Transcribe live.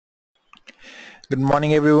Good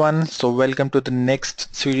morning everyone. So welcome to the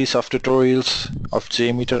next series of tutorials of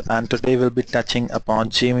JMeter, and today we'll be touching upon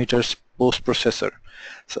JMeter's post processor.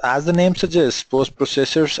 So as the name suggests, post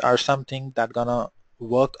processors are something that gonna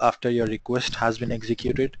work after your request has been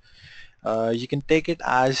executed. You can take it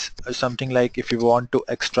as something like if you want to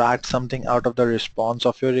extract something out of the response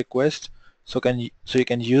of your request, so you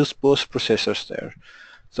can use post processors there.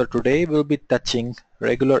 So today we'll be touching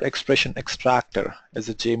regular expression extractor as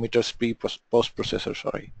a JMeter's post processor,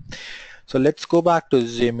 sorry. So let's go back to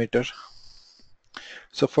JMeter.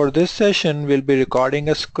 So for this session we'll be recording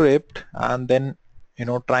a script and then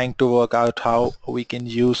trying to work out how we can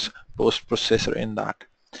use post processor in that.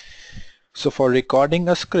 So for recording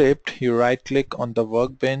a script, you right click on the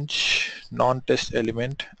workbench, non-test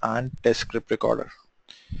element and test script recorder.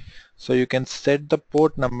 So you can set the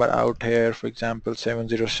port number out here, for example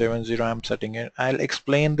 7070 I'm setting it. I'll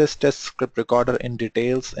explain this test script recorder in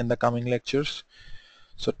details in the coming lectures.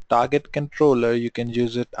 So target controller, you can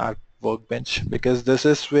use it at workbench because this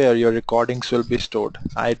is where your recordings will be stored.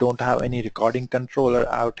 I don't have any recording controller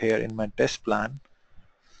out here in my test plan,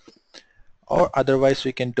 or otherwise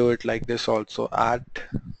we can do it like this also. Add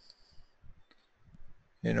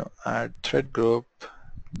thread group,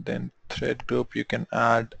 then thread group you can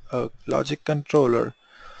add a logic controller,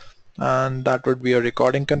 and that would be a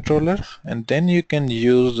recording controller, and then you can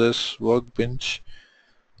use this workbench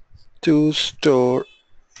to store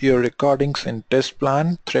your recordings in test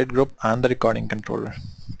plan, thread group and the recording controller.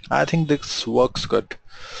 I think this works good.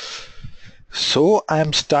 So I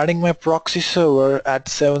am starting my proxy server at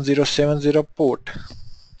 7070 port.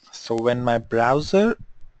 So when my browser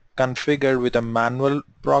configured with a manual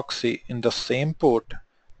proxy in the same port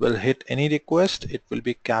will hit any request, it will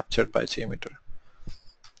be captured by JMeter.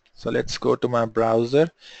 So let's go to my browser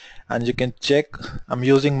and you can check. I'm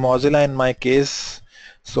using Mozilla in my case,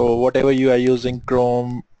 so whatever you are using,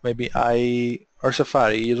 Chrome, maybe IE or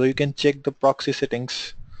Safari, so you can check the proxy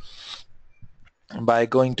settings by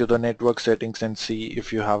going to the network settings and see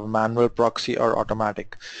if you have manual proxy or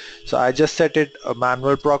automatic. So I just set it a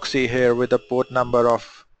manual proxy here with a port number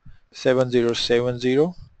of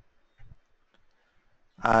 7070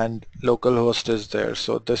 and localhost is there,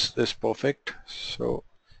 so this is perfect. So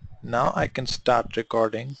now I can start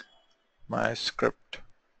recording my script.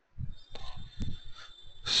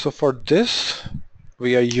 So for this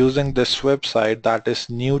we are using this website, that is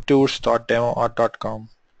newtours.demo.com.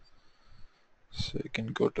 So you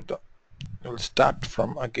can go to the, we'll start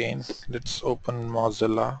from again, let's open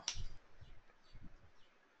Mozilla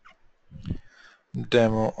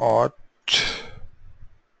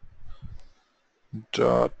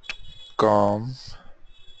demo.com.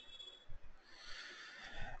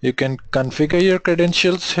 You can configure your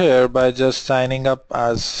credentials here by just signing up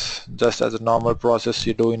as a normal process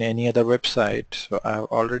you do in any other website. So I have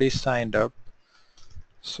already signed up,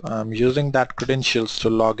 so I'm using that credentials to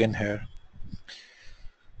log in here.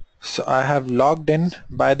 So I have logged in.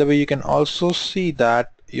 By the way, you can also see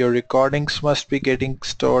that your recordings must be getting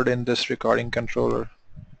stored in this recording controller.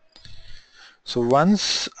 So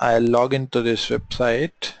once I log into this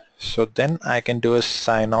website, so then I can do a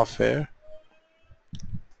sign off here.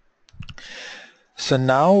 So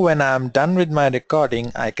now when I'm done with my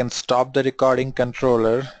recording, I can stop the recording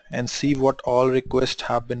controller and see what all requests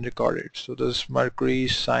have been recorded. So this Mercury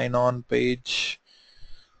sign on page,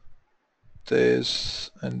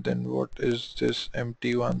 this, and then what is this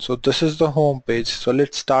empty one. So this is the home page. So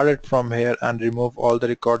let's start it from here and remove all the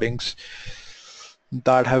recordings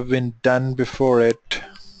that have been done before it.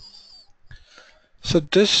 So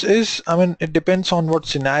this is, I mean, it depends on what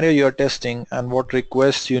scenario you're testing and what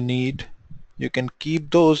requests you need. You can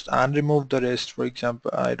keep those and remove the rest. For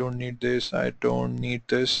example, I don't need this, I don't need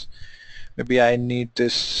this, maybe I need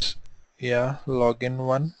this, yeah, login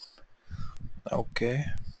one. Okay,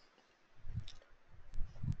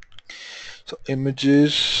 so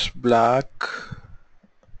images, black,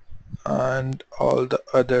 and all the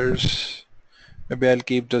others, maybe I'll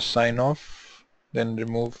keep the sign off, then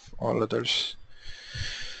remove all others.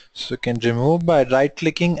 So you can remove by right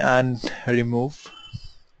clicking and remove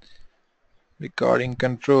recording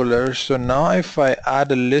controller. So now if I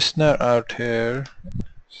add a listener out here,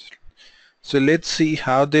 so let's see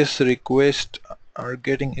how this requests are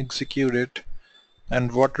getting executed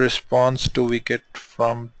and what response do we get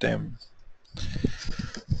from them.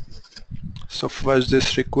 So first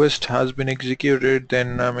this request has been executed,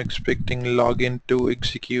 then I'm expecting login to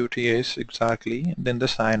execute. Yes, exactly, then the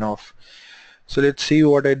sign off. So let's see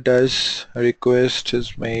what it does. A request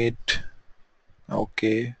is made.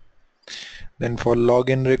 Okay, then for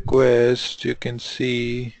login request you can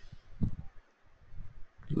see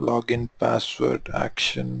login password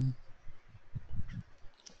action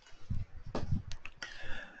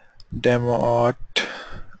demo auth,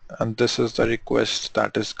 and this is the request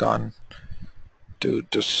that is gone to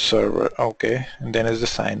the server. Okay, and then is the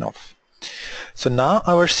sign off. So now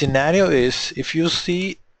our scenario is, if you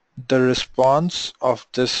see the response of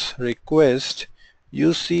this request,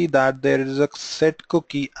 you see that there is a set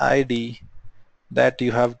cookie ID that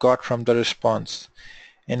you have got from the response.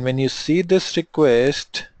 And when you see this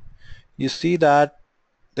request, you see that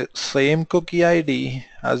the same cookie ID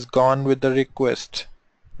has gone with the request,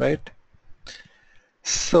 right?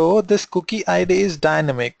 So this cookie ID is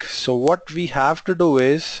dynamic. So what we have to do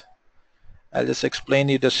is, I'll just explain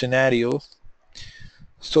you the scenario.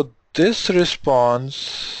 So this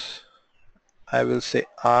response, I will say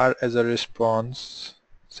R as a response,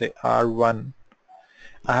 say R1.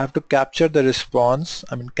 I have to capture the response,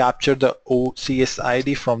 capture the OCS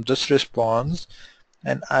ID from this response,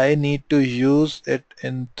 and I need to use it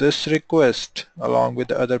in this request along with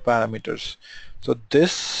the other parameters. So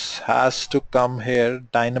this has to come here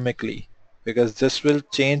dynamically because this will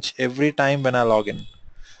change every time when I log in,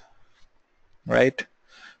 right?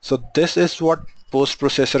 So this is what post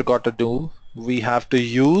processor got to do. We have to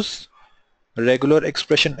use regular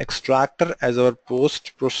expression extractor as our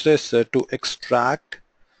post processor to extract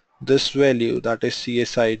this value, that is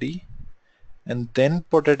CSID, and then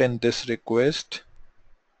put it in this request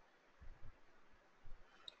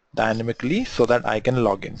dynamically so that I can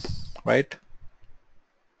log in, right?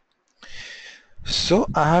 So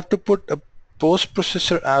I have to put a post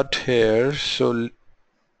processor out here, so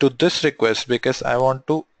to this request, because I want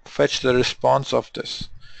to fetch the response of this.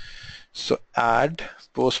 So add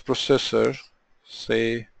post processor,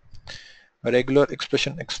 say a regular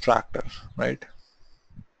expression extractor, right?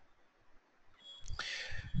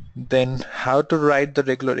 Then how to write the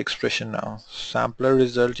regular expression now? Sampler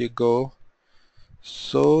result, you go.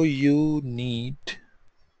 So you need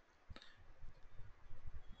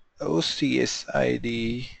OCS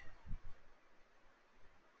ID.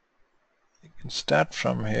 You can start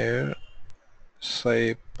from here,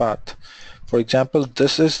 say path. For example,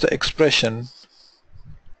 this is the expression,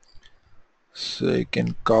 so you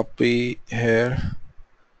can copy here,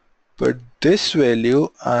 but this value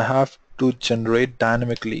I have to generate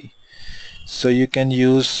dynamically. So you can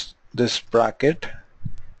use this bracket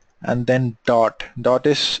and then dot. Dot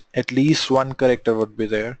is at least one character would be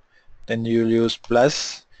there. Then you'll use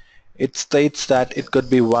plus. It states that it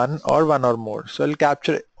could be one or more. So it'll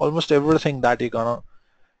capture almost everything that you're gonna,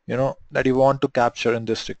 that you want to capture in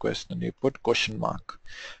this request, and you put question mark.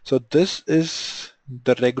 So this is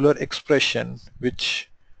the regular expression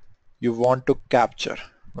which you want to capture,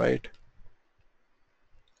 right?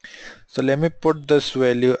 So let me put this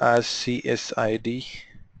value as CSID.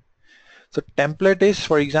 So template is,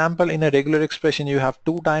 for example, in a regular expression you have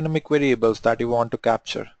two dynamic variables that you want to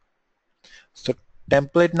capture. So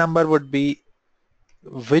template number would be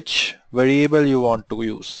which variable you want to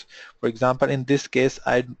use. For example, in this case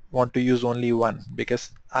I want to use only one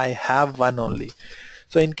because I have one only.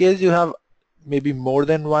 So in case you have maybe more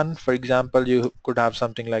than one, for example, you could have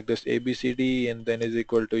something like this ABCD and then is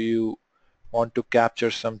equal to, you want to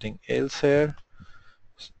capture something else here,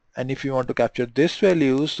 and if you want to capture this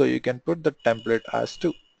value, so you can put the template as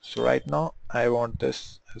 2. So right now I want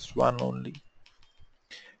this as 1 only,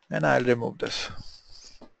 and I'll remove this.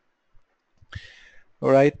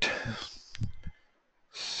 Alright,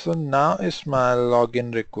 so now is my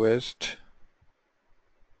login request.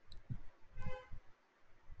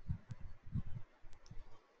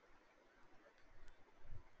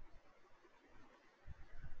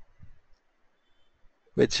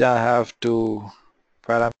 Which I have to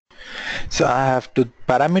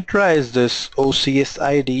parameterize this OCS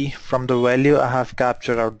ID from the value I have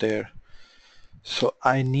captured out there. So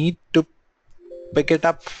I need to pick it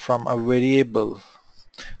up from a variable.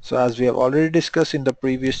 So as we have already discussed in the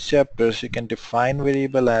previous chapters, you can define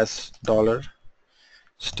variable as $,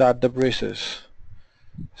 start the braces.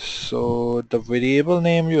 So the variable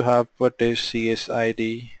name you have put is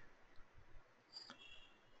CSID.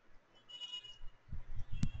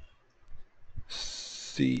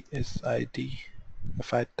 CSID.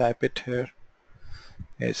 If I type it here,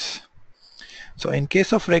 yes. So in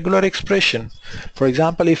case of regular expression, for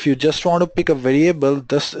example, if you just want to pick a variable,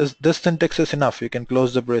 this syntax is enough. You can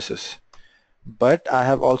close the braces. But I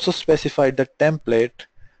have also specified the template.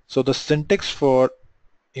 So the syntax for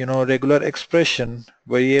regular expression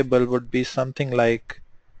variable would be something like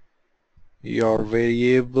your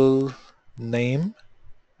variable name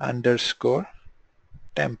underscore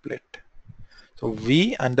template. So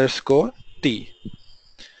v underscore t.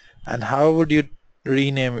 And how would you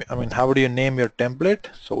rename, how would you name your template?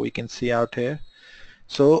 So we can see out here.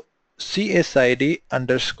 So CSID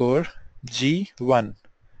underscore G1,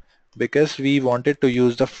 because we wanted to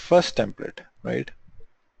use the first template, right?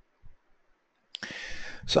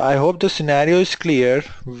 So I hope the scenario is clear.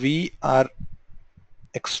 We are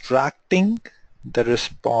extracting the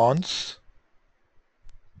response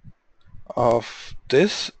of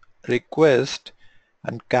this request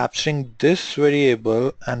and capturing this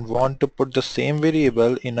variable and want to put the same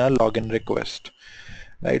variable in a login request,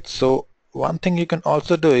 right? So one thing you can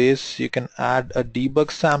also do is you can add a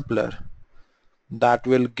debug sampler that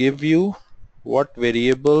will give you what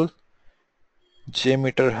variable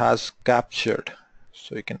JMeter has captured.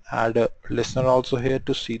 So you can add a listener also here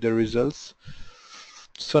to see the results.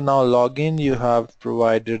 So now login, you have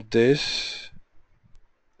provided this.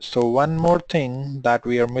 So one more thing that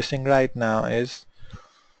we are missing right now is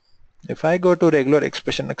if I go to regular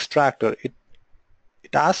expression extractor, it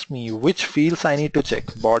asks me which fields I need to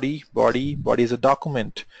check. Body is a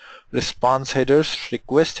document. Response headers,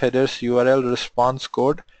 request headers, URL, response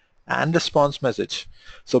code, and response message.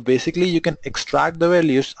 So basically you can extract the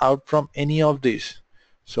values out from any of these.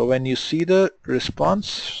 So when you see the response,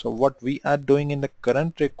 so what we are doing in the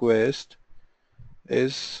current request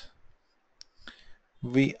is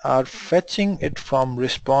we are fetching it from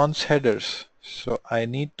response headers. So I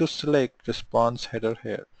need to select response header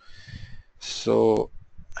here. So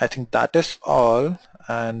I think that is all,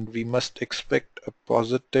 and we must expect a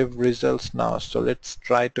positive results now. So let's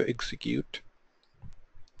try to execute.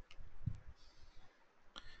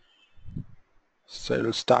 So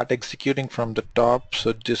it'll start executing from the top.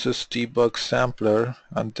 So this is Debug Sampler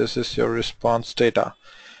and this is your response data.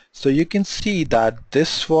 So you can see that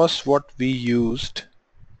this was what we used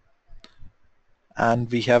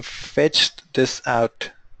and we have fetched this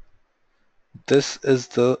out. This is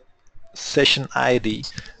the session ID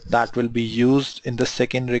that will be used in the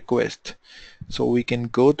second request. So we can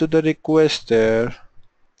go to the request there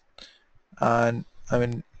and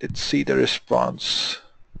let's see the response.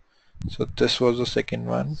 So this was the second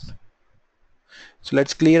one. So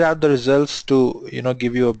let's clear out the results to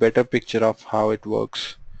give you a better picture of how it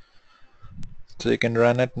works. So you can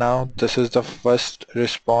run it now. This is the first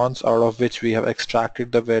response out of which we have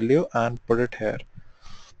extracted the value and put it here.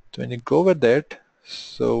 So when you go with it,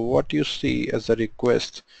 so what you see as a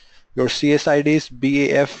request, your CSID is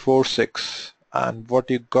BAF46 and what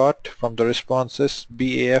you got from the response is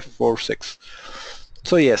BAF46.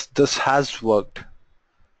 So yes, this has worked.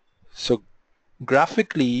 So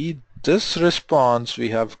graphically, this response we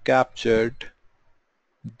have captured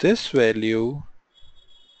this value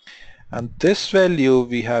and this value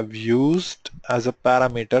we have used as a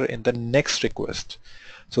parameter in the next request.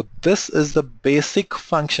 So this is the basic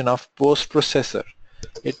function of post processor.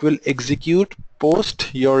 It will execute post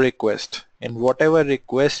your request. In whatever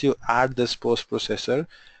request you add this post processor,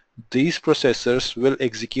 these processors will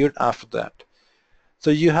execute after that. So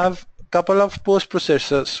you have a couple of post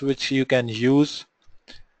processors which you can use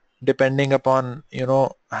depending upon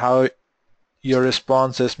how your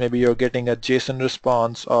response is. Maybe you're getting a JSON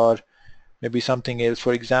response or maybe something else.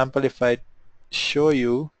 For example, if I show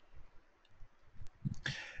you,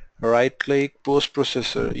 right click post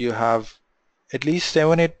processor, you have at least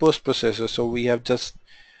 7-8 post processors. So we have just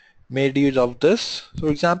made use of this. So for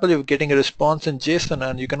example, you're getting a response in JSON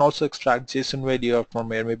and you can also extract JSON value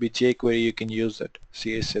from here. Maybe jQuery, you can use that,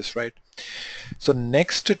 CSS, right? So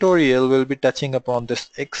next tutorial will be touching upon this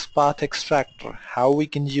XPath extractor, how we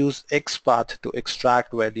can use XPath to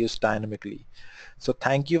extract values dynamically. So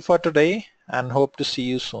thank you for today and hope to see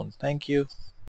you soon. Thank you.